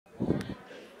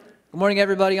Good morning,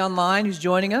 everybody online who's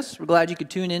joining us. We're glad you could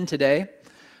tune in today.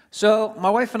 So my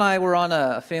wife and I were on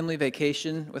a family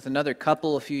vacation with another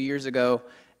couple a few years ago,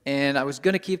 and I was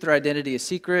going to keep their identity a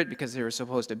secret because they were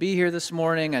supposed to be here this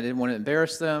morning. I didn't want to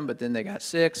embarrass them, but then they got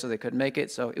sick, so they couldn't make it.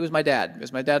 So it was my dad. It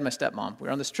was my dad and my stepmom. We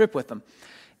were on this trip with them.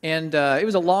 And it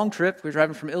was a long trip. We were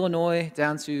driving from Illinois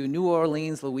down to New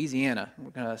Orleans, Louisiana.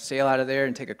 We're going to sail out of there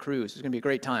and take a cruise. It's going to be a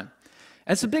great time.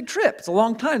 And it's a big trip. It's a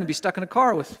long time to be stuck in a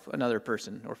car with another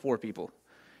person or four people.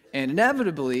 And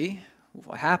inevitably,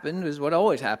 what happened is what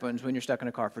always happens when you're stuck in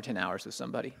a car for 10 hours with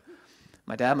somebody.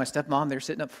 My dad, my stepmom, they were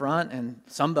sitting up front, and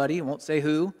somebody, I won't say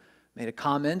who, made a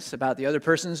comment about the other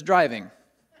person's driving.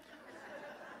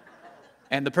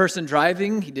 And the person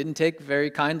driving, he didn't take very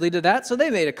kindly to that, so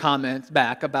they made a comment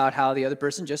back about how the other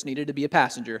person just needed to be a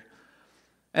passenger.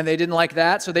 And they didn't like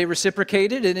that, so they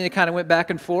reciprocated, and it kind of went back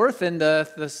and forth, and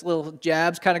this little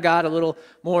jabs kind of got a little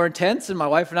more intense, and my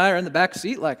wife and I are in the back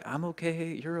seat like, I'm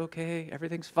okay, you're okay,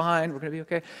 everything's fine, we're going to be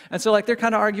okay. And so like they're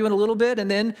kind of arguing a little bit,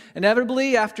 and then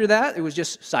inevitably after that, it was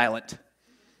just silent.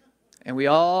 And we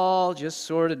all just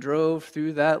sort of drove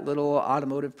through that little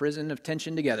automotive prison of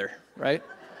tension together, right?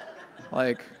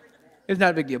 Like, it's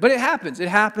not a big deal. But it happens. It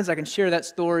happens. I can share that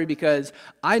story because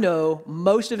I know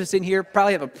most of us in here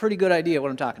probably have a pretty good idea what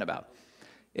I'm talking about.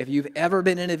 If you've ever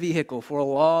been in a vehicle for a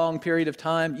long period of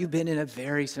time, you've been in a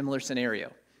very similar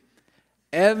scenario.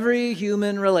 Every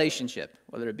human relationship,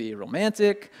 whether it be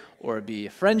romantic or it be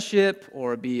a friendship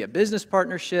or it be a business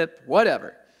partnership,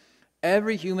 whatever,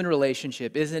 every human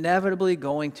relationship is inevitably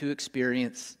going to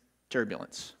experience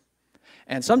turbulence.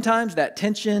 And sometimes that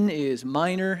tension is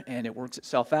minor and it works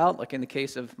itself out, like in the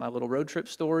case of my little road trip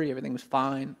story, everything was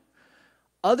fine.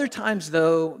 Other times,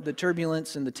 though, the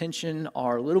turbulence and the tension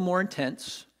are a little more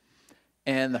intense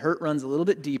and the hurt runs a little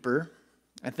bit deeper,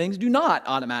 and things do not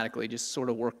automatically just sort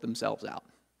of work themselves out.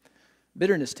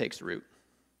 Bitterness takes root.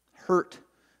 Hurt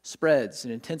spreads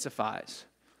and intensifies.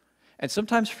 And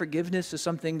sometimes forgiveness is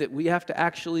something that we have to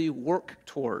actually work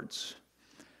towards.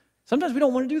 Sometimes we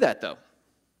don't want to do that, though.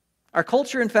 Our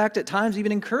culture, in fact, at times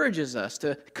even encourages us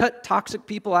to cut toxic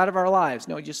people out of our lives.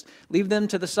 No, just leave them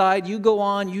to the side. You go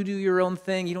on, you do your own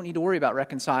thing. You don't need to worry about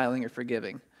reconciling or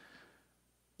forgiving.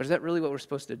 But is that really what we're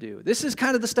supposed to do? This is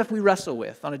kind of the stuff we wrestle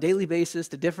with on a daily basis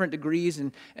to different degrees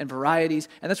and varieties.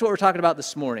 And that's what we're talking about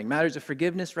this morning. Matters of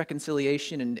forgiveness,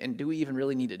 reconciliation, and do we even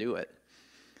really need to do it?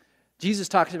 Jesus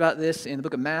talks about this in the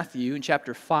book of Matthew in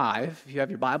chapter 5. If you have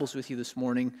your Bibles with you this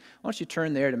morning, why don't you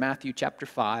turn there to Matthew chapter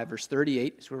 5, verse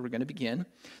 38 is where we're going to begin.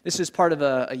 This is part of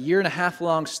a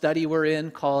year-and-a-half-long study we're in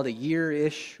called A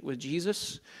Year-ish with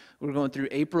Jesus. We're going through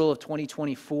April of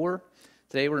 2024.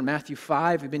 Today we're in Matthew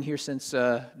 5. We've been here since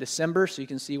December, so you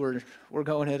can see we're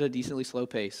going at a decently slow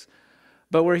pace.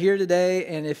 But we're here today,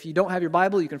 and if you don't have your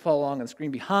Bible, you can follow along on the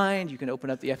screen behind. You can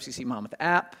open up the FCC Monmouth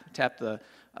app, tap the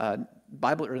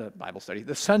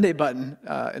the Sunday button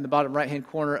in the bottom right-hand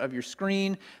corner of your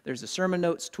screen. There's the sermon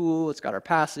notes tool. It's got our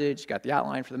passage, got the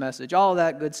outline for the message, all of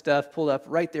that good stuff pulled up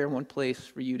right there in one place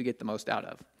for you to get the most out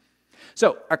of.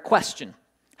 So, our question,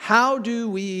 how do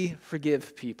we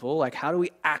forgive people? Like, how do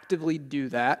we actively do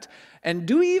that? And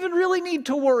do we even really need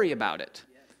to worry about it?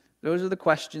 Those are the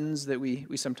questions that we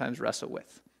sometimes wrestle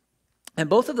with. And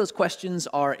both of those questions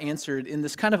are answered in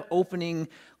this kind of opening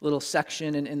little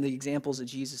section and in the examples that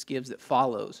Jesus gives that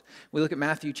follows. We look at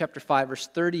Matthew chapter 5, verse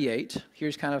 38.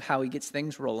 Here's kind of how he gets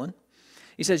things rolling.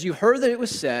 He says, "You heard that it was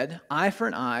said, eye for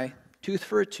an eye, tooth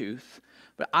for a tooth.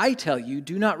 But I tell you,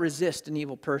 do not resist an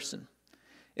evil person.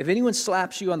 If anyone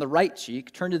slaps you on the right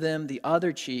cheek, turn to them the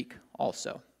other cheek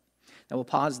also." Now we'll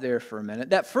pause there for a minute.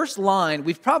 That first line,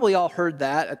 we've probably all heard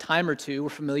that a time or two. We're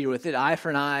familiar with it, eye for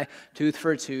an eye, tooth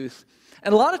for a tooth.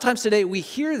 And a lot of times today we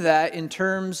hear that in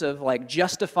terms of like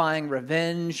justifying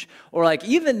revenge or like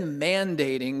even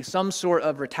mandating some sort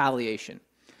of retaliation.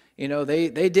 You know, they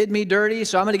did me dirty,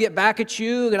 so I'm going to get back at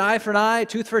you, an eye for an eye,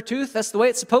 tooth for a tooth. That's the way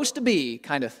it's supposed to be,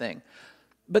 kind of thing.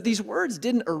 But these words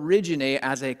didn't originate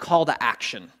as a call to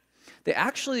action. They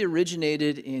actually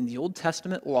originated in the Old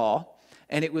Testament law,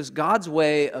 and it was God's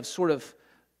way of sort of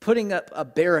putting up a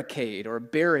barricade or a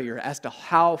barrier as to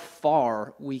how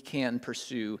far we can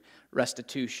pursue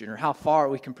restitution or how far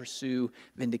we can pursue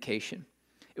vindication.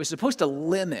 It was supposed to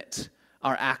limit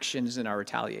our actions and our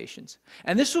retaliations.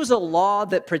 And this was a law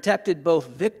that protected both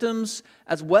victims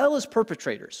as well as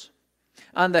perpetrators.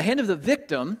 On the hand of the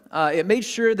victim, it made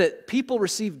sure that people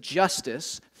received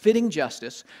justice, fitting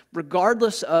justice,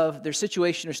 regardless of their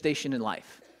situation or station in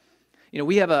life. You know,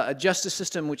 we have a justice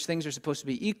system in which things are supposed to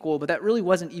be equal, but that really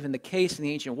wasn't even the case in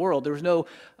the ancient world. There was no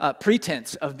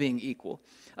pretense of being equal.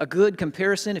 A good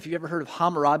comparison, if you've ever heard of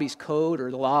Hammurabi's Code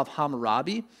or the Law of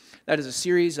Hammurabi, that is a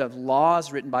series of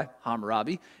laws written by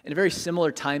Hammurabi in a very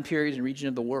similar time period and region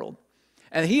of the world.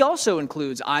 And he also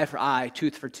includes eye for eye,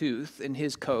 tooth for tooth in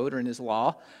his code or in his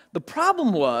law. The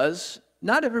problem was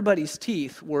not everybody's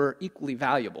teeth were equally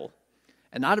valuable,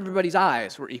 and not everybody's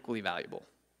eyes were equally valuable.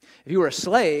 If you were a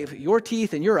slave, your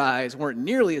teeth and your eyes weren't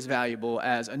nearly as valuable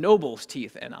as a noble's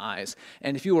teeth and eyes.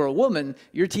 And if you were a woman,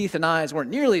 your teeth and eyes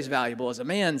weren't nearly as valuable as a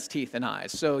man's teeth and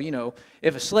eyes. So,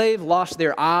 if a slave lost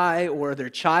their eye or their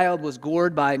child was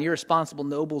gored by an irresponsible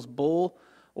noble's bull,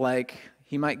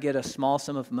 he might get a small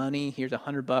sum of money. Here's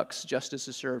 $100, justice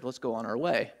is served, let's go on our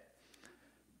way.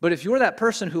 But if you're that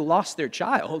person who lost their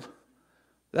child,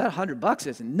 that $100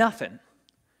 is nothing.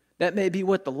 That may be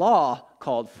what the law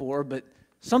called for, but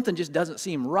something just doesn't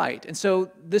seem right. And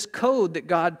so this code that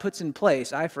God puts in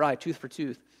place, eye for eye, tooth for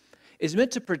tooth, is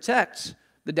meant to protect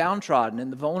the downtrodden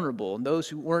and the vulnerable and those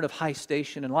who weren't of high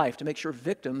station in life, to make sure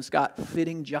victims got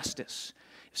fitting justice.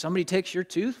 If somebody takes your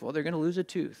tooth, well, they're going to lose a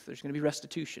tooth. There's going to be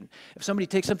restitution. If somebody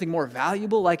takes something more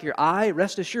valuable like your eye,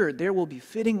 rest assured there will be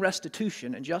fitting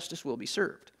restitution and justice will be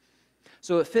served.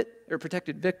 So it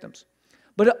protected victims.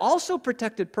 But it also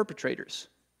protected perpetrators.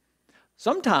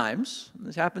 Sometimes, and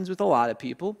this happens with a lot of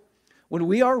people, when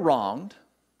we are wronged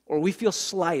or we feel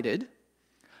slighted,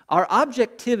 our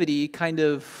objectivity kind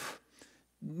of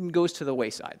goes to the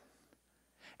wayside.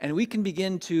 And we can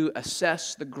begin to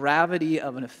assess the gravity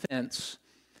of an offense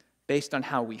based on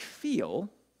how we feel,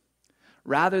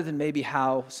 rather than maybe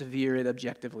how severe it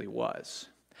objectively was.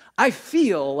 I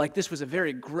feel like this was a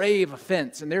very grave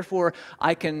offense, and therefore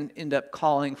I can end up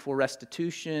calling for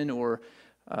restitution or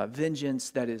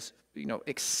vengeance that is,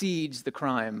 exceeds the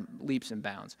crime leaps and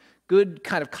bounds. Good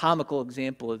kind of comical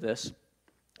example of this.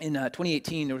 In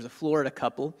 2018, there was a Florida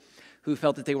couple who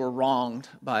felt that they were wronged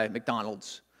by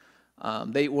McDonald's.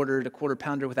 They ordered a quarter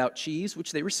pounder without cheese,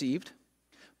 which they received,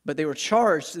 but they were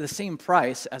charged the same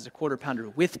price as a quarter pounder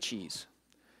with cheese.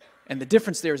 And the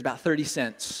difference there is about 30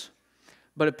 cents.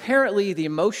 But apparently the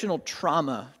emotional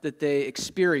trauma that they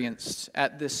experienced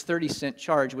at this 30-cent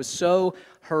charge was so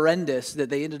horrendous that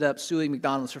they ended up suing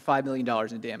McDonald's for $5 million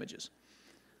in damages.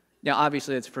 Now,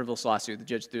 obviously, it's a frivolous lawsuit. The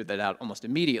judge threw that out almost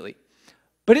immediately.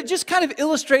 But it just kind of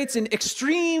illustrates in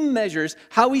extreme measures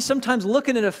how we sometimes look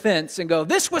at an offense and go,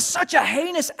 this was such a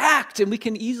heinous act, and we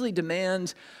can easily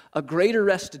demand a greater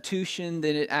restitution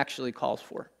than it actually calls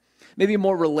for. Maybe a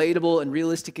more relatable and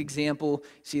realistic example,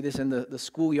 you see this in the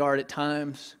schoolyard at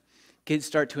times. Kids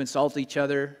start to insult each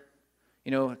other.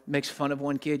 Makes fun of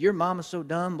one kid. Your mom is so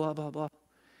dumb, blah, blah, blah.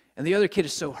 And the other kid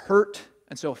is so hurt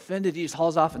and so offended, he just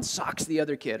hauls off and socks the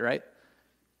other kid, right?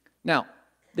 Now,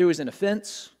 there was an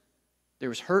offense, there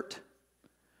was hurt,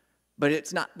 but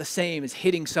it's not the same as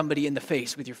hitting somebody in the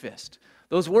face with your fist.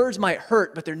 Those words might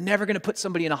hurt, but they're never going to put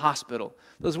somebody in a hospital.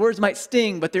 Those words might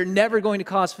sting, but they're never going to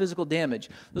cause physical damage.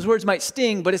 Those words might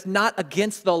sting, but it's not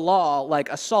against the law like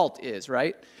assault is,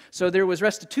 right? So there was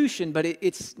restitution, but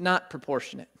it's not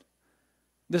proportionate.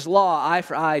 This law, eye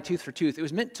for eye, tooth for tooth, it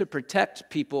was meant to protect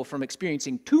people from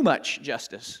experiencing too much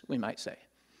justice, we might say.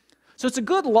 So it's a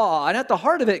good law, and at the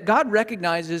heart of it, God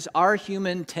recognizes our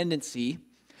human tendency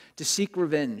to seek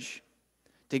revenge,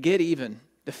 to get even,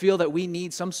 to feel that we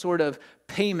need some sort of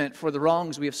payment for the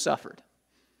wrongs we have suffered.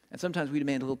 And sometimes we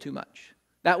demand a little too much.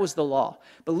 That was the law.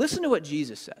 But listen to what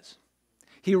Jesus says.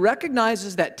 He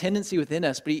recognizes that tendency within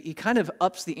us, but he kind of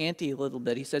ups the ante a little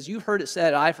bit. He says, you've heard it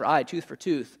said, eye for eye, tooth for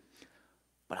tooth.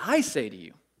 But I say to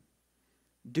you,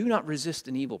 do not resist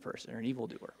an evil person or an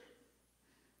evildoer.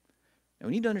 Now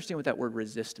we need to understand what that word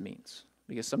resist means.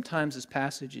 Because sometimes this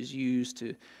passage is used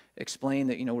to explain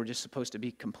that, we're just supposed to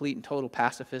be complete and total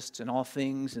pacifists in all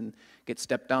things and get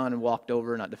stepped on and walked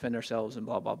over and not defend ourselves and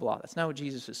blah, blah, blah. That's not what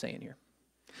Jesus is saying here.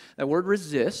 That word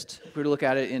resist, if we were to look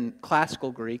at it in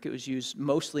classical Greek, it was used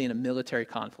mostly in a military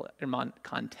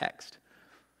context.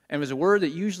 And it was a word that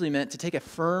usually meant to take a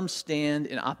firm stand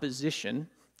in opposition,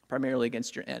 primarily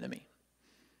against your enemy.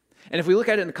 And if we look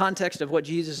at it in the context of what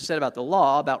Jesus said about the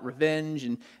law, about revenge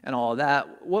and all of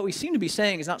that, what we seem to be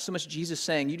saying is not so much Jesus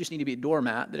saying you just need to be a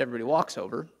doormat that everybody walks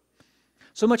over,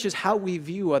 so much as how we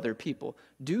view other people.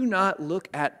 Do not look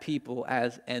at people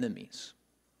as enemies.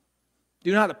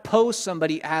 Do not oppose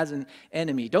somebody as an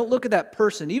enemy. Don't look at that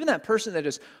person, even that person that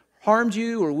has harmed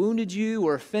you or wounded you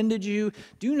or offended you.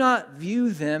 Do not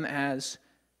view them as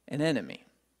an enemy.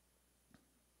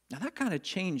 Now that kind of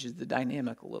changes the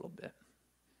dynamic a little bit.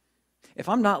 If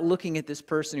I'm not looking at this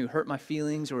person who hurt my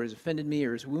feelings or has offended me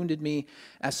or has wounded me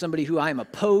as somebody who I am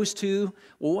opposed to,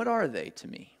 well, what are they to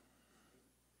me?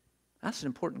 That's an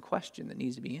important question that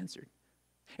needs to be answered.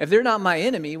 If they're not my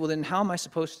enemy, well, then how am I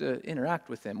supposed to interact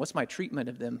with them? What's my treatment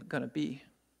of them going to be?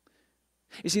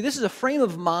 You see, this is a frame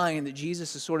of mind that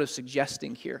Jesus is sort of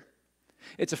suggesting here.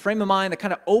 It's a frame of mind that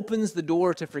kind of opens the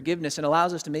door to forgiveness and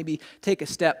allows us to maybe take a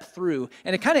step through.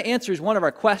 And it kind of answers one of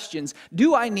our questions: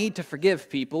 do I need to forgive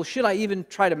people? Should I even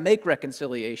try to make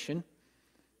reconciliation?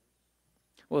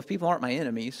 Well, if people aren't my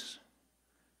enemies,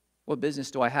 what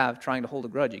business do I have trying to hold a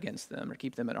grudge against them or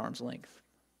keep them at arm's length?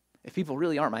 If people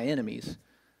really aren't my enemies,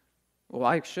 well,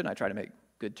 why shouldn't I try to make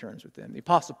good terms with them? The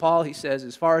Apostle Paul, he says,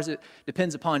 as far as it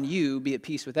depends upon you, be at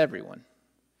peace with everyone.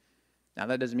 Now,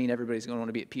 that doesn't mean everybody's going to want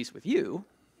to be at peace with you,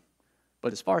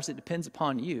 but as far as it depends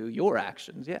upon you, your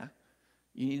actions, yeah,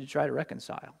 you need to try to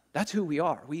reconcile. That's who we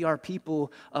are. We are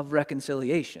people of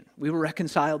reconciliation. We were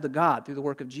reconciled to God through the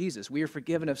work of Jesus. We are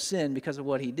forgiven of sin because of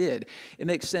what he did. It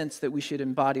makes sense that we should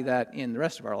embody that in the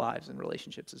rest of our lives and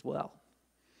relationships as well.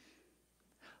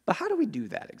 But how do we do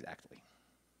that exactly?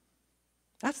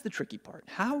 That's the tricky part.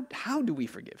 How do we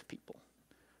forgive people?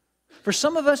 For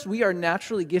some of us, we are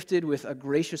naturally gifted with a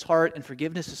gracious heart, and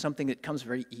forgiveness is something that comes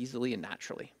very easily and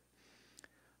naturally.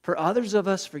 For others of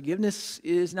us, forgiveness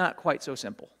is not quite so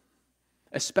simple,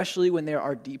 especially when there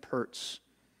are deep hurts.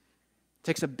 It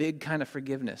takes a big kind of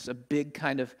forgiveness, a big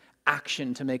kind of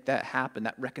action to make that happen,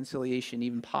 that reconciliation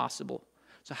even possible.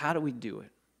 So how do we do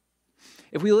it?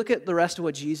 If we look at the rest of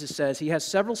what Jesus says, he has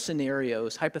several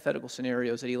scenarios, hypothetical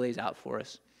scenarios that he lays out for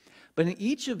us. But in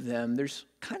each of them, there's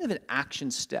kind of an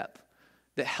action step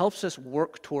that helps us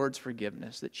work towards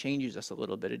forgiveness, that changes us a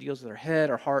little bit. It deals with our head,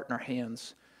 our heart, and our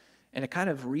hands. And it kind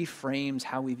of reframes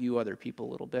how we view other people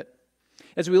a little bit.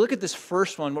 As we look at this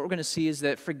first one, what we're going to see is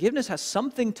that forgiveness has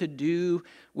something to do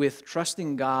with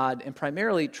trusting God and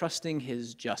primarily trusting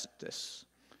his justice.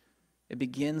 It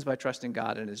begins by trusting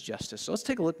God and his justice. So let's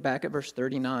take a look back at verse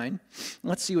 39.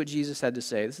 Let's see what Jesus had to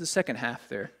say. This is the second half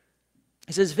there.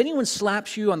 He says, if anyone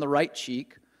slaps you on the right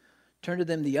cheek, turn to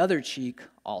them the other cheek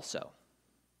also.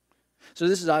 So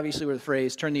this is obviously where the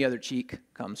phrase turn the other cheek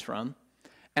comes from.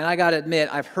 And I got to admit,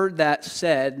 I've heard that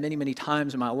said many, many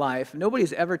times in my life.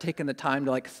 Nobody's ever taken the time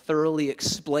to thoroughly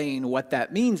explain what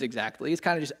that means exactly. It's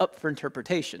kind of just up for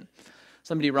interpretation.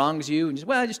 Somebody wrongs you and you say,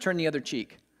 well, just turn the other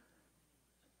cheek.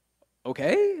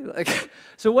 Okay?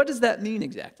 So what does that mean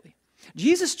exactly?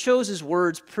 Jesus chose his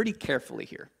words pretty carefully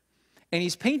here. And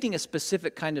he's painting a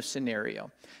specific kind of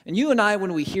scenario. And you and I,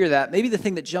 when we hear that, maybe the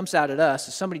thing that jumps out at us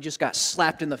is somebody just got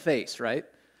slapped in the face, right?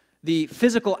 The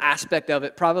physical aspect of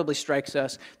it probably strikes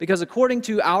us because according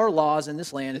to our laws in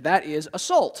this land, that is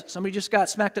assault. Somebody just got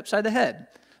smacked upside the head.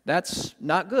 That's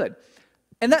not good.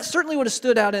 And that certainly would have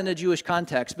stood out in a Jewish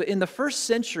context. But in the first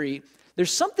century,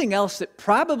 there's something else that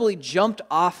probably jumped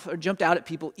out at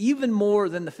people even more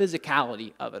than the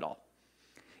physicality of it all.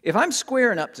 If I'm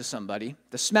squaring up to somebody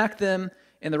to smack them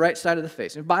in the right side of the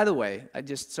face, and by the way, I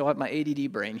have my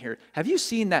ADD brain here. Have you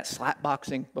seen that slap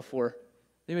boxing before?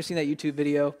 Anybody seen that YouTube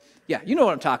video? Yeah, you know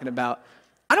what I'm talking about.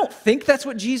 I don't think that's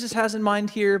what Jesus has in mind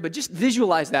here, but just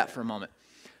visualize that for a moment.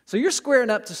 So you're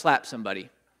squaring up to slap somebody,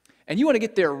 and you want to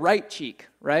get their right cheek,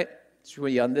 right? It's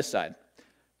really on this side.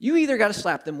 You either got to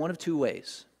slap them one of two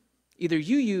ways. Either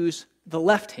you use the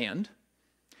left hand,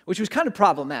 which was kind of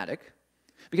problematic,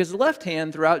 because the left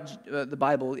hand throughout the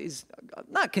Bible is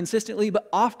not consistently, but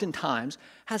oftentimes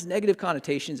has negative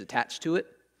connotations attached to it.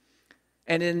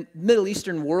 And in the Middle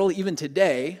Eastern world, even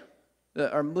today,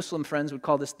 our Muslim friends would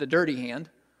call this the dirty hand,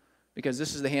 because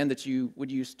this is the hand that you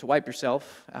would use to wipe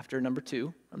yourself after number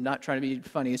two. I'm not trying to be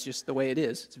funny, it's just the way it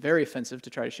is. It's very offensive to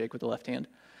try to shake with the left hand.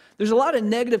 There's a lot of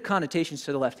negative connotations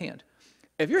to the left hand.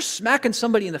 If you're smacking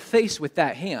somebody in the face with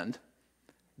that hand,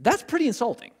 that's pretty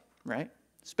insulting, right?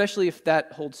 Especially if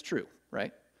that holds true,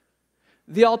 right?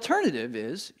 The alternative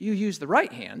is you use the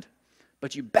right hand,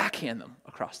 but you backhand them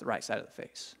across the right side of the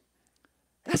face.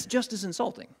 That's just as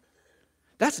insulting.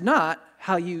 That's not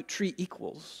how you treat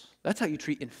equals. That's how you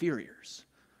treat inferiors.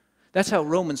 That's how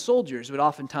Roman soldiers would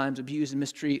oftentimes abuse and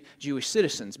mistreat Jewish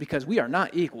citizens, because we are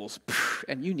not equals,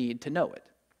 and you need to know it.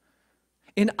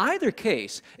 In either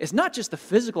case, it's not just the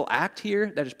physical act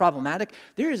here that is problematic.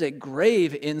 There is a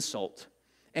grave insult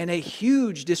and a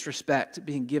huge disrespect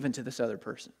being given to this other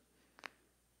person.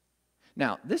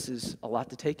 Now, this is a lot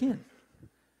to take in.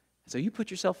 So you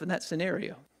put yourself in that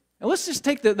scenario. And let's just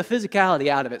take the physicality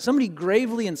out of it. Somebody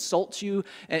gravely insults you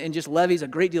and just levies a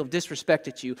great deal of disrespect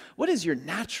at you. What is your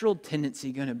natural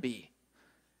tendency going to be?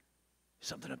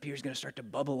 Something up here is going to start to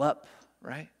bubble up,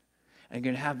 right? And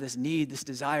you're going to have this need, this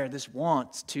desire, this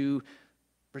want to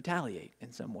retaliate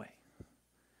in some way.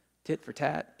 Tit for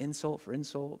tat, insult for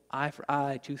insult, eye for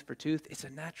eye, tooth for tooth. It's a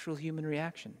natural human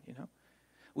reaction, you know.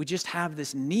 We just have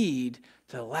this need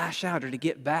to lash out or to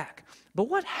get back. But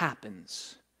what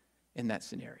happens in that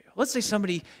scenario? Let's say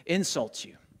somebody insults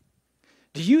you.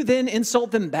 Do you then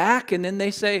insult them back and then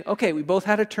they say, okay, we both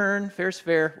had a turn, fair's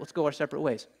fair, let's go our separate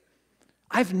ways?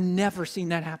 I've never seen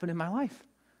that happen in my life.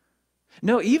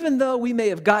 No, even though we may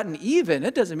have gotten even,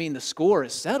 it doesn't mean the score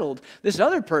is settled. This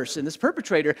other person, this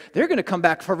perpetrator, they're going to come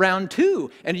back for round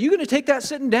 2. And are you going to take that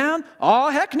sitting down? Oh,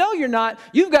 heck no, you're not.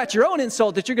 You've got your own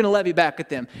insult that you're going to levy back at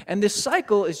them. And this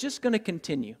cycle is just going to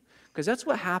continue, because that's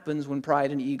what happens when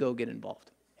pride and ego get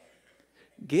involved.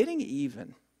 Getting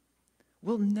even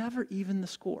will never even the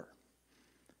score.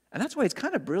 And that's why it's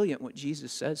kind of brilliant what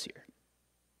Jesus says here.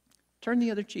 Turn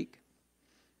the other cheek,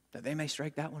 that they may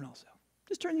strike that one also.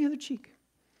 Just turn the other cheek.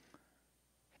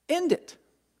 End it.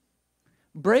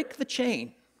 Break the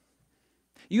chain.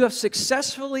 You have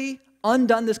successfully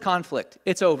undone this conflict.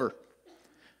 It's over.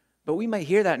 But we might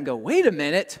hear that and go, wait a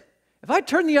minute. If I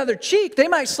turn the other cheek, they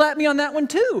might slap me on that one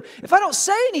too. If I don't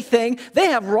say anything, they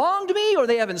have wronged me or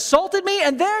they have insulted me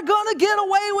and they're going to get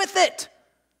away with it.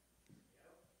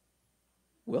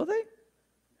 Will they?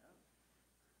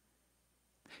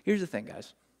 Here's the thing,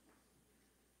 guys.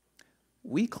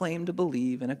 We claim to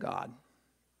believe in a God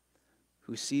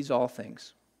who sees all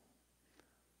things,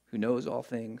 who knows all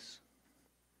things,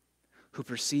 who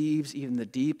perceives even the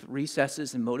deep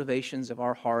recesses and motivations of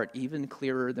our heart even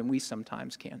clearer than we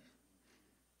sometimes can.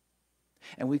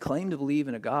 And we claim to believe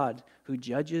in a God who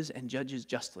judges and judges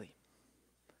justly,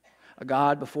 a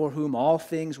God before whom all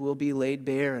things will be laid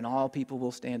bare and all people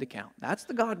will stand account. That's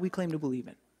the God we claim to believe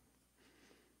in.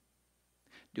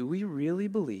 Do we really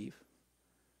believe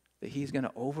that he's going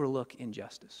to overlook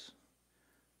injustice,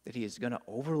 that he is going to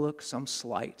overlook some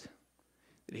slight,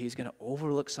 that he's going to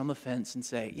overlook some offense and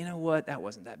say, you know what, that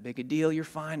wasn't that big a deal, you're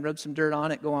fine, rub some dirt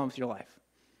on it, go on with your life?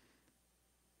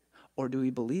 Or do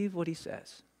we believe what he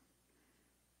says?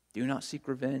 Do not seek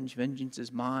revenge, vengeance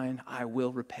is mine, I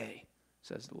will repay,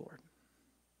 says the Lord.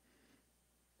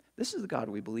 This is the God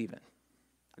we believe in,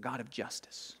 a God of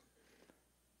justice.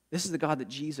 This is the God that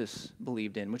Jesus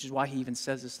believed in, which is why he even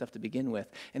says this stuff to begin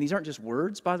with. And these aren't just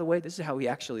words, by the way. This is how he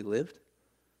actually lived.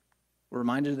 We're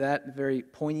reminded of that very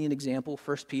poignant example,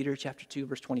 1 Peter chapter 2,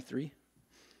 verse 23.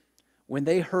 When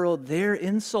they hurled their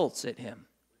insults at him,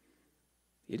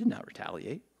 he did not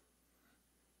retaliate.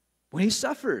 When he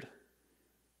suffered,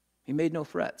 he made no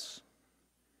threats.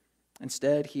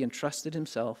 Instead, he entrusted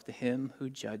himself to him who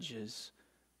judges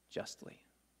justly.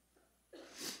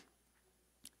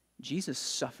 Jesus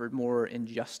suffered more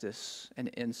injustice and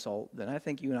insult than I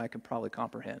think you and I could probably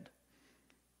comprehend.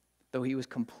 Though he was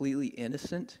completely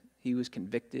innocent, he was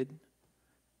convicted.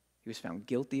 He was found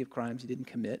guilty of crimes he didn't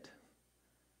commit.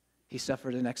 He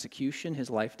suffered an execution his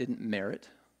life didn't merit.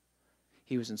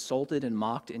 He was insulted and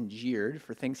mocked and jeered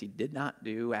for things he did not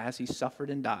do as he suffered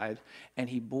and died. And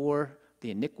he bore the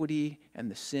iniquity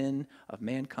and the sin of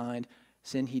mankind,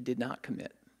 sin he did not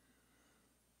commit.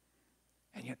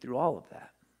 And yet through all of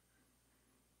that,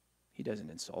 he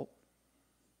doesn't insult.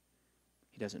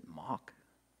 He doesn't mock.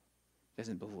 He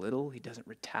doesn't belittle. He doesn't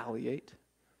retaliate.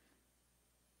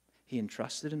 He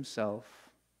entrusted himself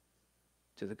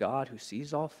to the God who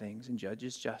sees all things and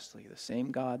judges justly, the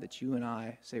same God that you and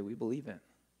I say we believe in.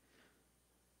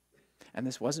 And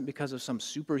this wasn't because of some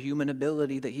superhuman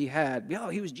ability that he had.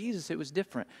 Yeah, he was Jesus. It was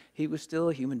different. He was still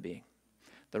a human being.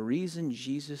 The reason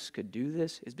Jesus could do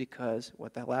this is because,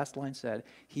 what that last line said,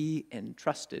 he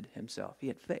entrusted himself. He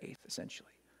had faith,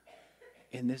 essentially,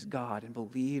 in this God and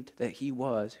believed that he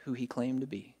was who he claimed to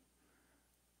be.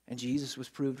 And Jesus was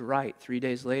proved right. 3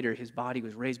 days later, his body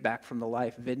was raised back from the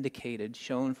life, vindicated,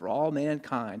 shown for all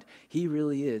mankind. He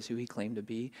really is who he claimed to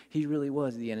be. He really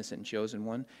was the innocent and chosen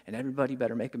one, and everybody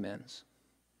better make amends.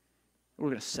 We're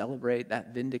going to celebrate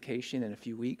that vindication in a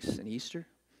few weeks in Easter.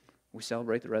 We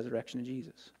celebrate the resurrection of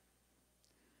Jesus.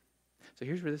 So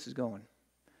here's where this is going.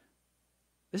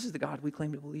 This is the God we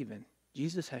claim to believe in.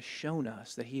 Jesus has shown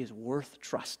us that he is worth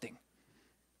trusting.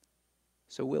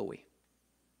 So will we?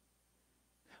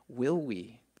 Will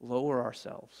we lower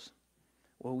ourselves?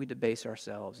 Will we debase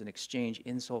ourselves and exchange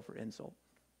insult for insult?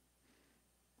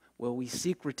 Will we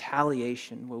seek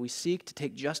retaliation? Will we seek to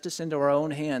take justice into our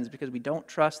own hands because we don't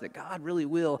trust that God really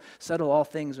will settle all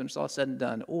things when it's all said and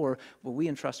done? Or will we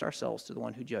entrust ourselves to the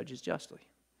one who judges justly?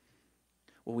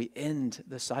 Will we end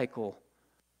the cycle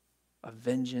of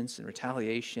vengeance and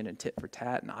retaliation and tit for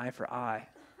tat and eye for eye?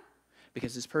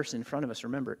 Because this person in front of us,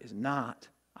 remember, is not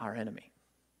our enemy.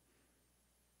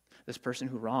 This person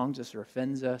who wrongs us or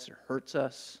offends us or hurts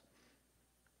us,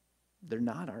 they're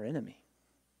not our enemy.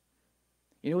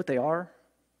 You know what they are?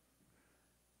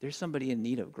 They're somebody in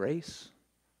need of grace,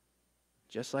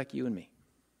 just like you and me.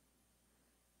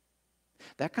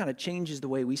 That kind of changes the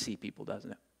way we see people,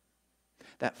 doesn't it?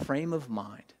 That frame of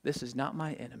mind. This is not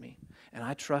my enemy. And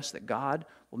I trust that God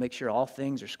will make sure all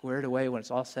things are squared away when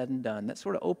it's all said and done. That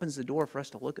sort of opens the door for us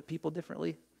to look at people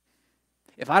differently.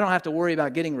 If I don't have to worry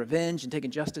about getting revenge and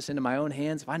taking justice into my own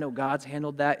hands, if I know God's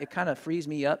handled that, it kind of frees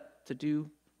me up to do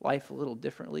life a little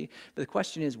differently. But the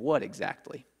question is, what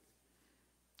exactly?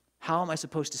 How am I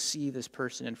supposed to see this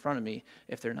person in front of me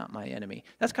if they're not my enemy?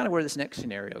 That's kind of where this next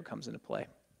scenario comes into play.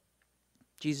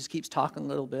 Jesus keeps talking a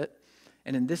little bit,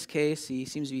 and in this case, he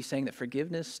seems to be saying that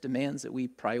forgiveness demands that we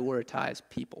prioritize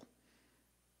people.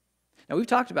 Now, we've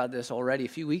talked about this already a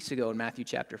few weeks ago in Matthew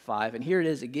chapter 5, and here it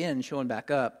is again showing back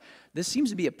up. This seems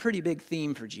to be a pretty big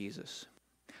theme for Jesus.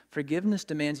 Forgiveness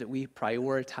demands that we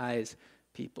prioritize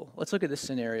people. Let's look at this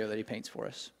scenario that he paints for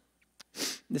us.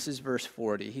 This is verse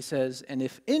 40. He says, "And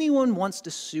if anyone wants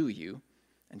to sue you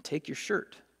and take your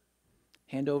shirt,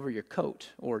 hand over your coat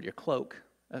or your cloak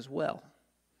as well."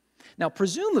 Now,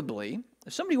 presumably,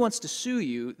 if somebody wants to sue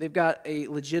you, they've got a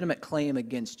legitimate claim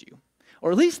against you.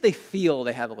 Or at least they feel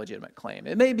they have a legitimate claim.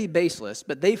 It may be baseless,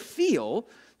 but they feel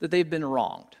that they've been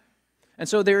wronged. And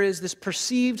so there is this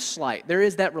perceived slight. There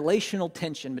is that relational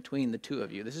tension between the two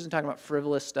of you. This isn't talking about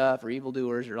frivolous stuff or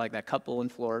evildoers or like that couple in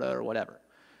Florida or whatever.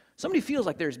 Somebody feels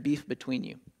like there's beef between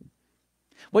you.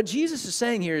 What Jesus is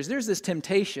saying here is there's this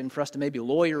temptation for us to maybe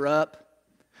lawyer up,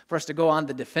 for us to go on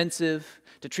the defensive,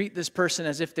 to treat this person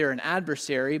as if they're an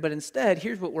adversary, but instead,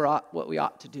 here's what we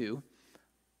ought to do.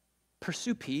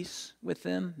 Pursue peace with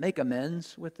them, make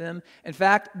amends with them. In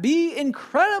fact, be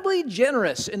incredibly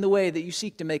generous in the way that you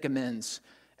seek to make amends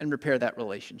and repair that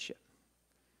relationship.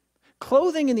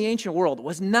 Clothing in the ancient world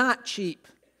was not cheap.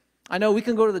 I know we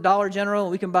can go to the Dollar General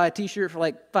and we can buy a t-shirt for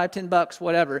like $5, $10,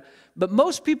 whatever, but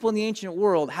most people in the ancient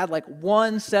world had like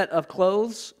one set of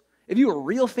clothes. If you were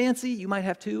real fancy, you might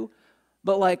have two.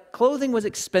 But like clothing was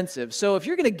expensive. So if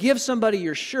you're going to give somebody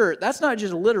your shirt, that's not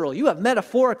just literal. You have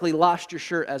metaphorically lost your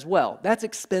shirt as well. That's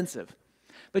expensive.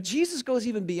 But Jesus goes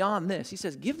even beyond this. He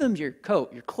says, give them your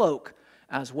coat, your cloak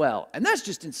as well. And that's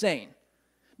just insane.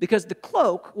 Because the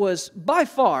cloak was by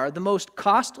far the most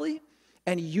costly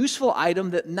and useful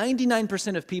item that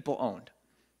 99% of people owned.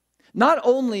 Not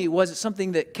only was it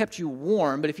something that kept you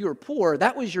warm, but if you were poor,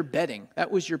 that was your bedding. That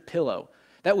was your pillow.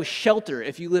 That was shelter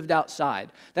if you lived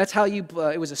outside. That's how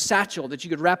it was a satchel that you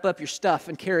could wrap up your stuff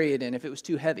and carry it in if it was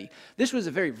too heavy. This was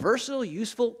a very versatile,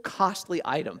 useful, costly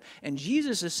item. And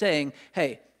Jesus is saying,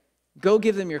 hey, go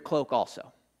give them your cloak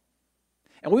also.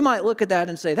 And we might look at that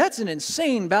and say, that's an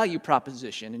insane value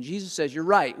proposition. And Jesus says, you're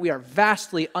right. We are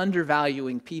vastly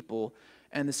undervaluing people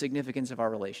and the significance of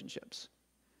our relationships.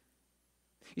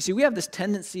 You see, we have this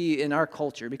tendency in our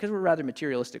culture, because we're a rather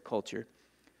materialistic culture,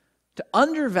 to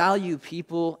undervalue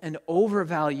people and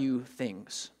overvalue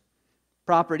things.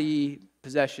 Property,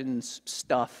 possessions,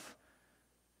 stuff.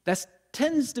 That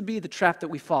tends to be the trap that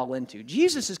we fall into.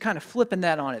 Jesus is kind of flipping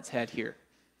that on its head here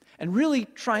and really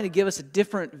trying to give us a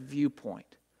different viewpoint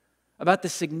about the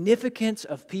significance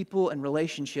of people and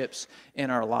relationships in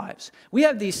our lives. We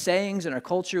have these sayings in our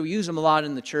culture. We use them a lot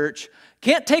in the church.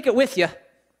 Can't take it with you,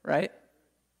 right?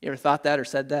 You ever thought that or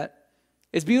said that?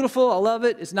 It's beautiful, I love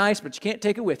it, it's nice, but you can't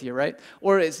take it with you, right?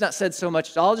 Or it's not said so much,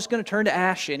 it's all just going to turn to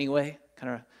ash anyway,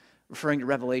 kind of referring to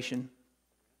Revelation.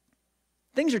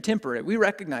 Things are temporary, we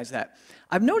recognize that.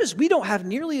 I've noticed we don't have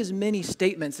nearly as many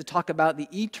statements that talk about the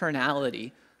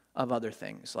eternality of other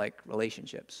things, like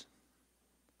relationships.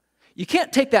 You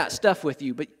can't take that stuff with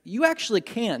you, but you actually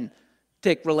can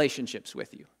take relationships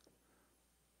with you.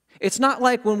 It's not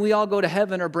like when we all go to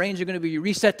heaven, our brains are going to be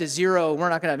reset to zero, and we're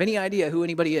not going to have any idea who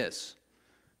anybody is.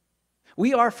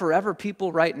 We are forever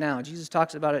people right now. Jesus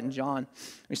talks about it in John.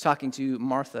 He's talking to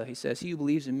Martha. He says, he who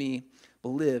believes in me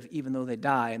will live even though they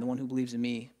die, and the one who believes in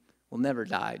me will never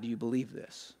die. Do you believe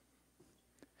this?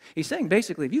 He's saying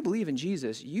basically, if you believe in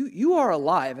Jesus, you are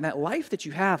alive, and that life that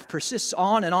you have persists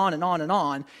on and on and on and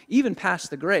on, even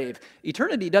past the grave.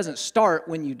 Eternity doesn't start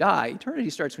when you die. Eternity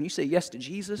starts when you say yes to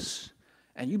Jesus,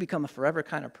 and you become a forever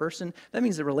kind of person. That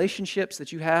means the relationships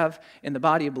that you have in the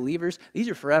body of believers, these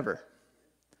are forever.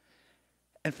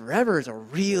 And forever is a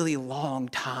really long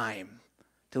time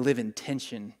to live in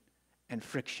tension and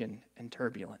friction and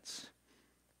turbulence.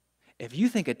 If you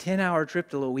think a 10-hour trip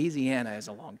to Louisiana is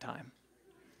a long time,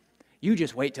 you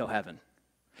just wait till heaven.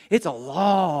 It's a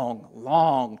long,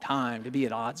 long time to be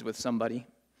at odds with somebody.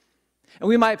 And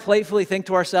we might playfully think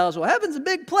to ourselves, well, heaven's a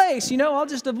big place, I'll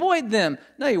just avoid them.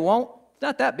 No, you won't. It's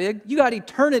not that big. You got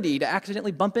eternity to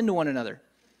accidentally bump into one another.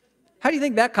 How do you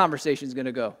think that conversation is going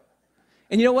to go?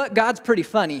 And you know what? God's pretty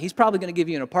funny. He's probably going to give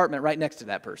you an apartment right next to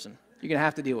that person. You're going to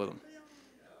have to deal with them.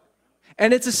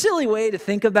 And it's a silly way to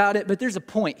think about it, but there's a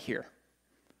point here.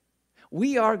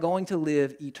 We are going to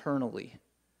live eternally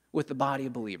with the body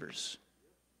of believers.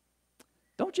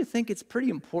 Don't you think it's pretty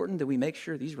important that we make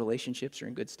sure these relationships are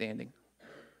in good standing?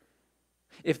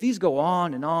 If these go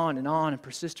on and on and on and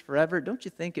persist forever, don't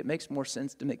you think it makes more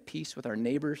sense to make peace with our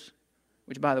neighbors?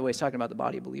 Which, by the way, is talking about the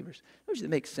body of believers. Don't you think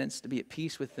it makes sense to be at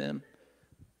peace with them?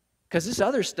 Because this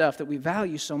other stuff that we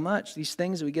value so much, these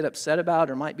things that we get upset about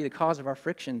or might be the cause of our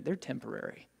friction, they're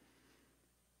temporary.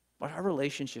 But our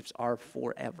relationships are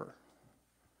forever.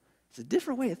 It's a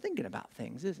different way of thinking about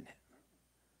things, isn't it?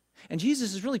 And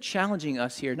Jesus is really challenging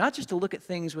us here, not just to look at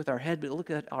things with our head, but to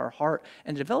look at our heart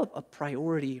and develop a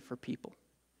priority for people.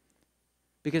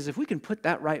 Because if we can put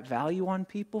that right value on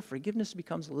people, forgiveness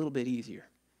becomes a little bit easier.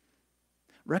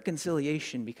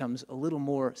 Reconciliation becomes a little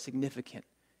more significant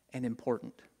and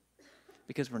important.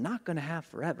 Because we're not going to have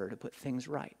forever to put things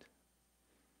right.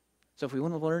 So if we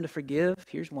want to learn to forgive,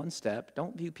 here's one step.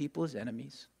 Don't view people as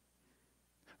enemies.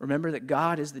 Remember that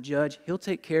God is the judge. He'll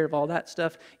take care of all that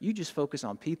stuff. You just focus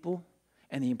on people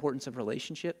and the importance of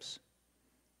relationships.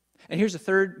 And here's a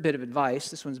third bit of advice.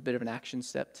 This one's a bit of an action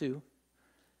step too.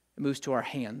 It moves to our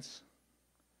hands.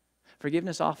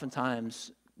 Forgiveness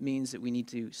oftentimes means that we need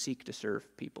to seek to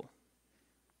serve people.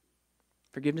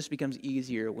 Forgiveness becomes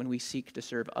easier when we seek to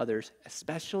serve others,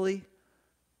 especially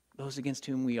those against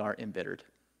whom we are embittered.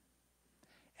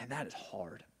 And that is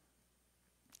hard.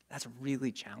 That's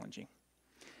really challenging.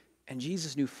 And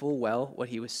Jesus knew full well what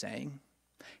he was saying.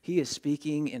 He is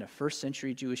speaking in a first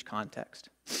century Jewish context.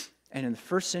 And in the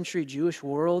first century Jewish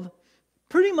world,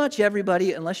 pretty much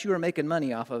everybody, unless you were making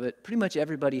money off of it, pretty much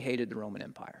everybody hated the Roman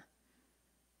Empire.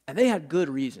 And they had good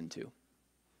reason to.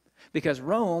 Because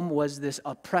Rome was this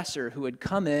oppressor who had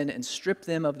come in and stripped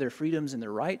them of their freedoms and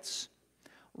their rights.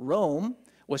 Rome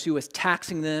was who was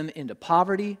taxing them into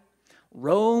poverty.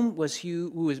 Rome was who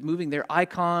was moving their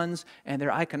icons and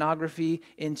their iconography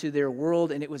into their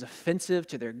world, and it was offensive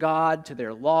to their God, to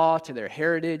their law, to their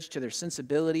heritage, to their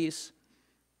sensibilities.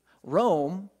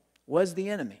 Rome was the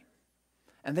enemy,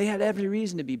 and they had every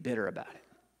reason to be bitter about it.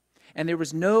 And there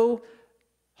was no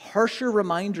harsher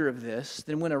reminder of this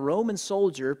than when a Roman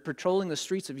soldier patrolling the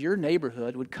streets of your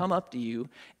neighborhood would come up to you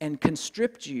and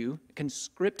conscript you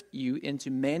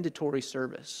into mandatory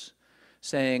service,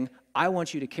 saying, I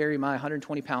want you to carry my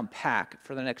 120-pound pack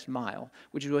for the next mile,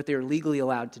 which is what they're legally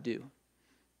allowed to do.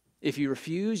 If you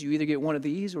refuse, you either get one of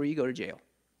these or you go to jail.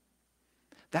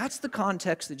 That's the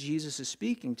context that Jesus is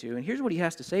speaking to. And here's what he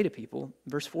has to say to people.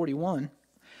 Verse 41,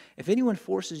 if anyone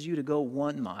forces you to go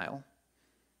 1 mile,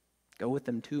 go with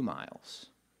them 2 miles.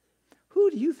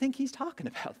 Who do you think he's talking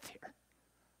about there?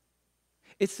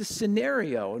 It's the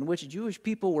scenario in which Jewish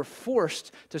people were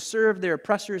forced to serve their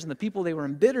oppressors and the people they were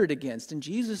embittered against. And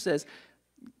Jesus says,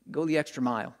 go the extra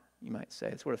mile, you might say.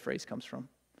 That's where the phrase comes from.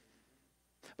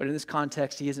 But in this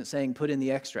context, he isn't saying put in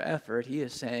the extra effort. He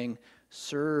is saying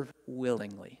serve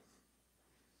willingly,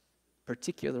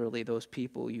 particularly those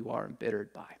people you are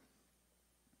embittered by.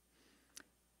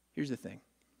 Here's the thing.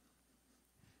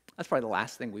 That's probably the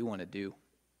last thing we want to do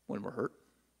when we're hurt.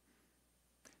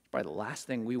 It's probably the last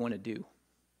thing we want to do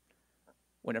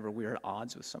whenever we're at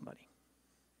odds with somebody.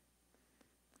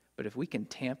 But if we can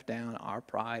tamp down our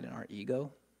pride and our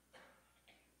ego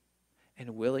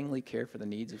and willingly care for the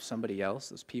needs of somebody else,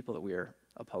 those people that we are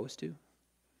opposed to,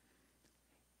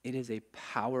 it is a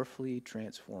powerfully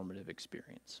transformative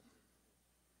experience.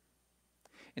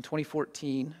 In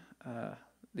 2014,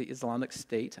 the Islamic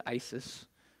State, ISIS,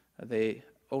 they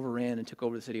overran and took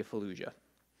over the city of Fallujah.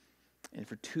 And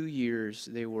for 2 years,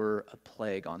 they were a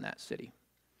plague on that city.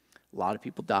 A lot of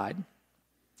people died.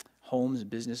 Homes and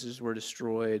businesses were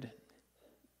destroyed.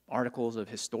 Articles of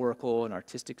historical and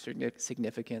artistic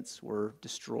significance were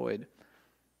destroyed.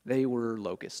 They were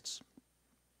locusts.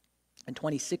 In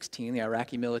 2016, the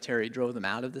Iraqi military drove them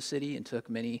out of the city and took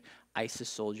many ISIS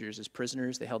soldiers as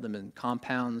prisoners. They held them in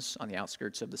compounds on the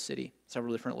outskirts of the city,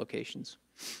 several different locations.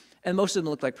 And most of them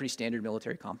looked like pretty standard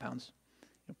military compounds.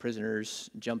 Prisoners,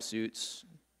 jumpsuits,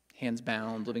 hands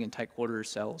bound, living in tight quarters,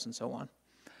 cells, and so on.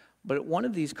 But at one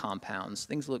of these compounds,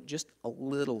 things looked just a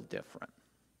little different.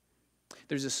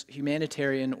 There's this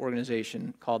humanitarian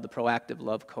organization called the Proactive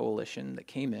Love Coalition that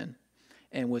came in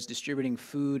and was distributing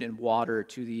food and water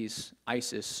to these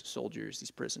ISIS soldiers,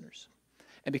 these prisoners.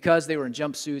 And because they were in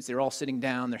jumpsuits, they were all sitting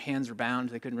down, their hands were bound,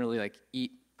 they couldn't really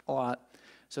eat a lot.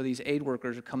 So these aid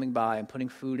workers are coming by and putting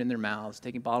food in their mouths,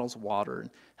 taking bottles of water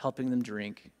and helping them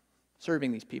drink,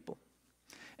 serving these people.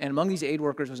 And among these aid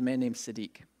workers was a man named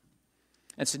Sadiq.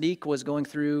 And Sadiq was going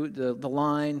through the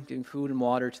line, giving food and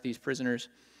water to these prisoners,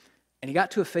 and he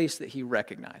got to a face that he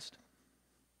recognized.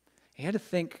 He had to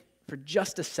think for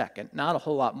just a second, not a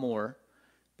whole lot more,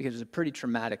 because it's a pretty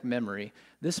traumatic memory.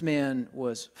 This man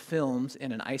was filmed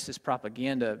in an ISIS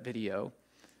propaganda video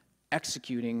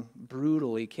executing,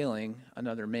 brutally killing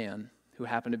another man who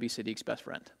happened to be Sadiq's best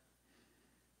friend.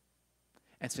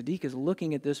 And Sadiq is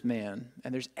looking at this man,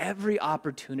 and there's every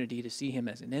opportunity to see him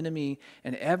as an enemy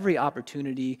and every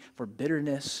opportunity for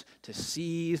bitterness to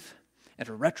seethe and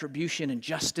for retribution and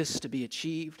justice to be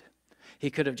achieved. He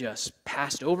could have just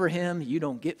passed over him. You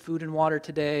don't get food and water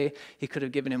today. He could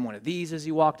have given him one of these as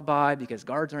he walked by because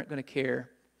guards aren't going to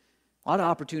care. A lot of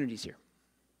opportunities here.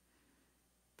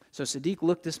 So Sadiq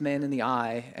looked this man in the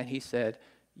eye and he said,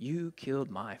 "You killed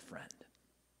my friend.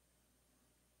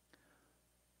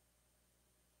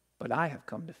 But I have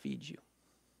come to feed you."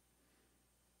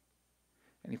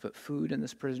 And he put food in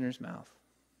this prisoner's mouth.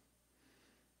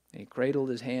 And he cradled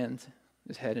his head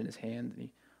in his hand, and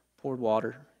he poured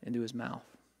water into his mouth.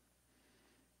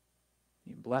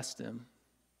 He blessed him,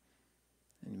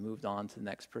 and he moved on to the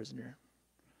next prisoner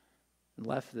and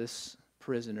left this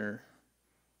prisoner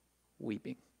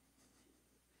weeping.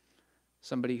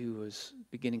 Somebody who was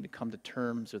beginning to come to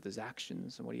terms with his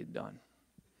actions and what he had done.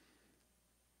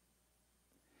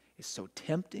 It's so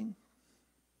tempting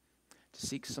to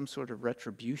seek some sort of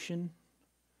retribution,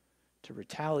 to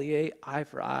retaliate, eye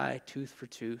for eye, tooth for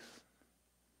tooth.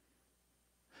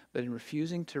 But in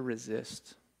refusing to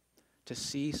resist, to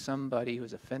see somebody who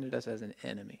has offended us as an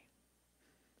enemy,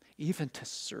 even to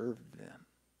serve them,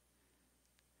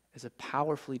 is a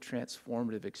powerfully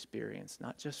transformative experience,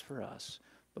 not just for us,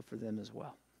 but for them as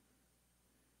well.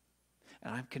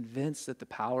 And I'm convinced that the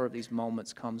power of these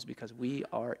moments comes because we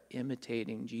are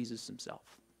imitating Jesus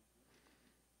himself.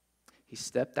 He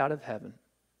stepped out of heaven,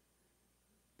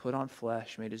 put on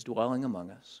flesh, made his dwelling among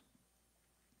us,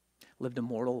 lived a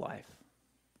mortal life,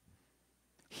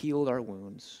 healed our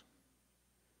wounds,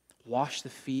 washed the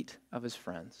feet of his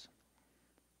friends,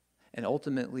 and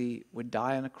ultimately would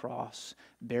die on a cross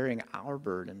bearing our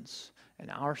burdens and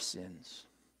our sins.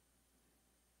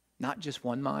 Not just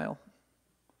 1 mile,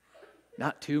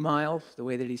 not 2 miles, the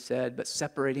way that he said, but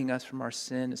separating us from our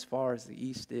sin as far as the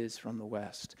east is from the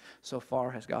west. So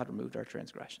far has God removed our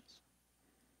transgressions.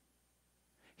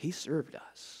 He served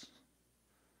us,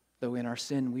 though in our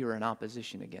sin we were in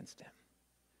opposition against him.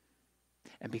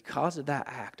 And because of that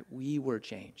act, we were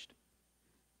changed.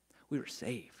 We were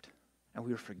saved, and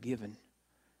we were forgiven.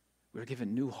 We were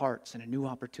given new hearts and a new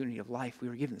opportunity of life. We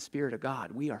were given the Spirit of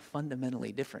God. We are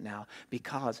fundamentally different now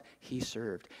because he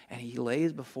served. And he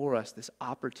lays before us this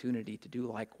opportunity to do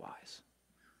likewise.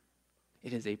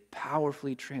 It is a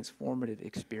powerfully transformative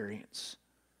experience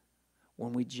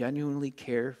when we genuinely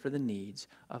care for the needs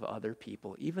of other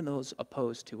people, even those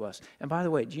opposed to us. And by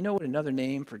the way, do you know what another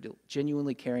name for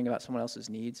genuinely caring about someone else's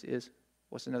needs is?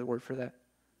 What's another word for that?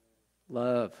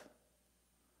 Love.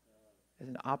 Is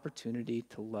an opportunity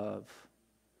to love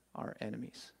our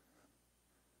enemies.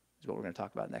 Is what we're going to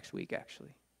talk about next week,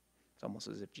 actually. It's almost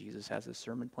as if Jesus has this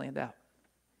sermon planned out.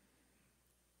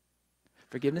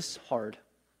 Forgiveness is hard.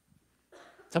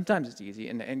 Sometimes it's easy,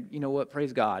 and you know what?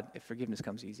 Praise God if forgiveness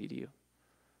comes easy to you.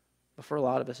 But for a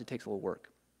lot of us, it takes a little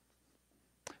work.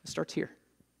 It starts here.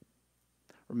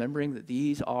 Remembering that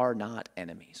these are not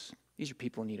enemies. These are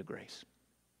people in need of grace.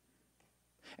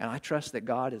 And I trust that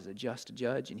God is a just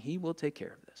judge, and he will take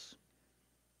care of this.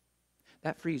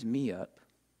 That frees me up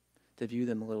to view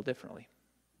them a little differently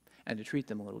and to treat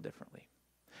them a little differently.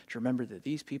 To remember that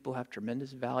these people have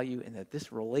tremendous value and that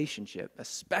this relationship,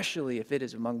 especially if it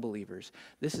is among believers,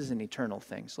 this is an eternal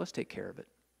thing. So let's take care of it.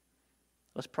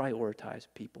 Let's prioritize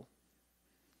people.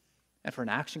 And for an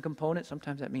action component,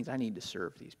 sometimes that means I need to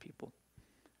serve these people.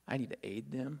 I need to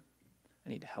aid them. I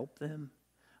need to help them.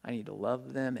 I need to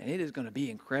love them, and it is going to be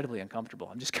incredibly uncomfortable.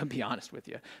 I'm just going to be honest with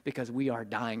you, because we are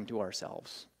dying to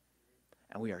ourselves,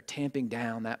 and we are tamping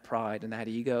down that pride and that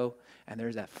ego, and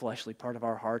there's that fleshly part of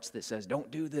our hearts that says, don't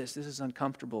do this, this is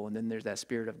uncomfortable, and then there's that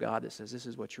Spirit of God that says, this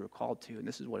is what you were called to, and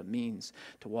this is what it means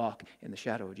to walk in the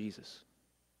shadow of Jesus.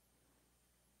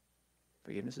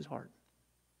 Forgiveness is hard,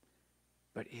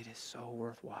 but it is so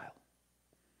worthwhile.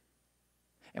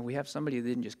 And we have somebody that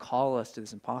didn't just call us to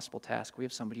this impossible task. We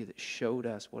have somebody that showed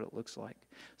us what it looks like.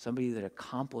 Somebody that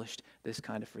accomplished this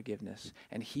kind of forgiveness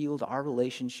and healed our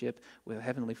relationship with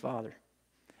Heavenly Father.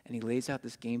 And he lays out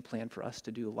this game plan for us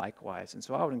to do likewise. And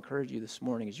so I would encourage you this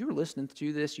morning, as you were listening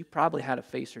to this, you probably had a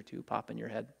face or two pop in your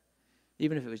head,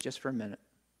 even if it was just for a minute.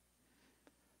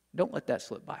 Don't let that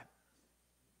slip by.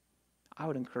 I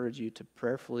would encourage you to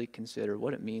prayerfully consider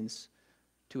what it means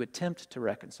to attempt to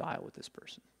reconcile with this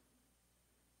person.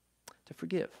 To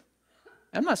forgive.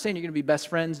 I'm not saying you're going to be best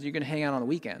friends and you're going to hang out on the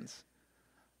weekends.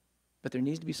 But there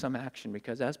needs to be some action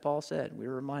because, as Paul said, we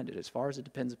were reminded, as far as it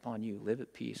depends upon you, live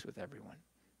at peace with everyone.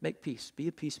 Make peace. Be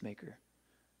a peacemaker.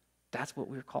 That's what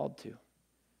we're called to.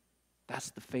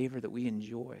 That's the favor that we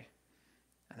enjoy.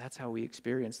 And that's how we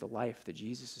experience the life that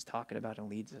Jesus is talking about and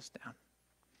leads us down.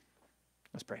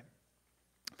 Let's pray.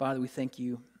 Father, we thank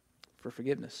you for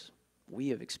forgiveness. We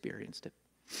have experienced it.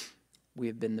 We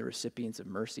have been the recipients of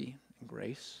mercy and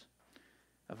grace,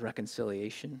 of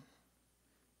reconciliation.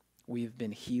 We have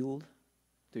been healed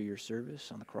through your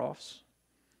service on the cross.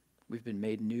 We've been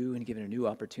made new and given a new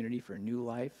opportunity for a new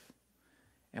life.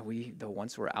 And we, though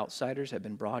once were outsiders, have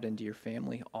been brought into your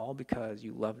family, all because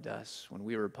you loved us when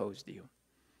we were opposed to you.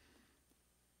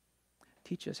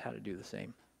 Teach us how to do the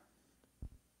same.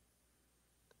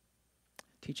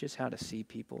 Teach us how to see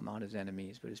people not as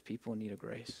enemies, but as people in need of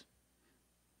grace,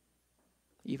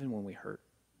 even when we hurt.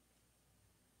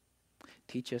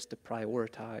 Teach us to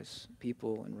prioritize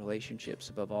people and relationships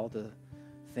above all the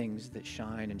things that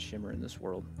shine and shimmer in this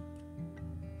world.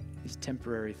 These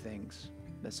temporary things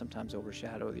that sometimes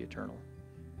overshadow the eternal.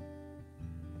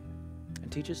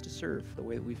 And teach us to serve the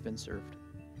way that we've been served.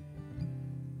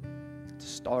 To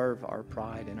starve our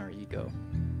pride and our ego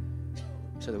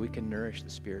so that we can nourish the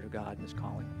Spirit of God in His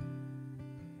calling.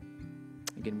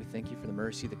 Again, we thank you for the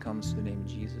mercy that comes through the name of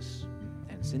Jesus.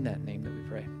 And it's in that name that we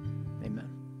pray.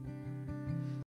 Amen.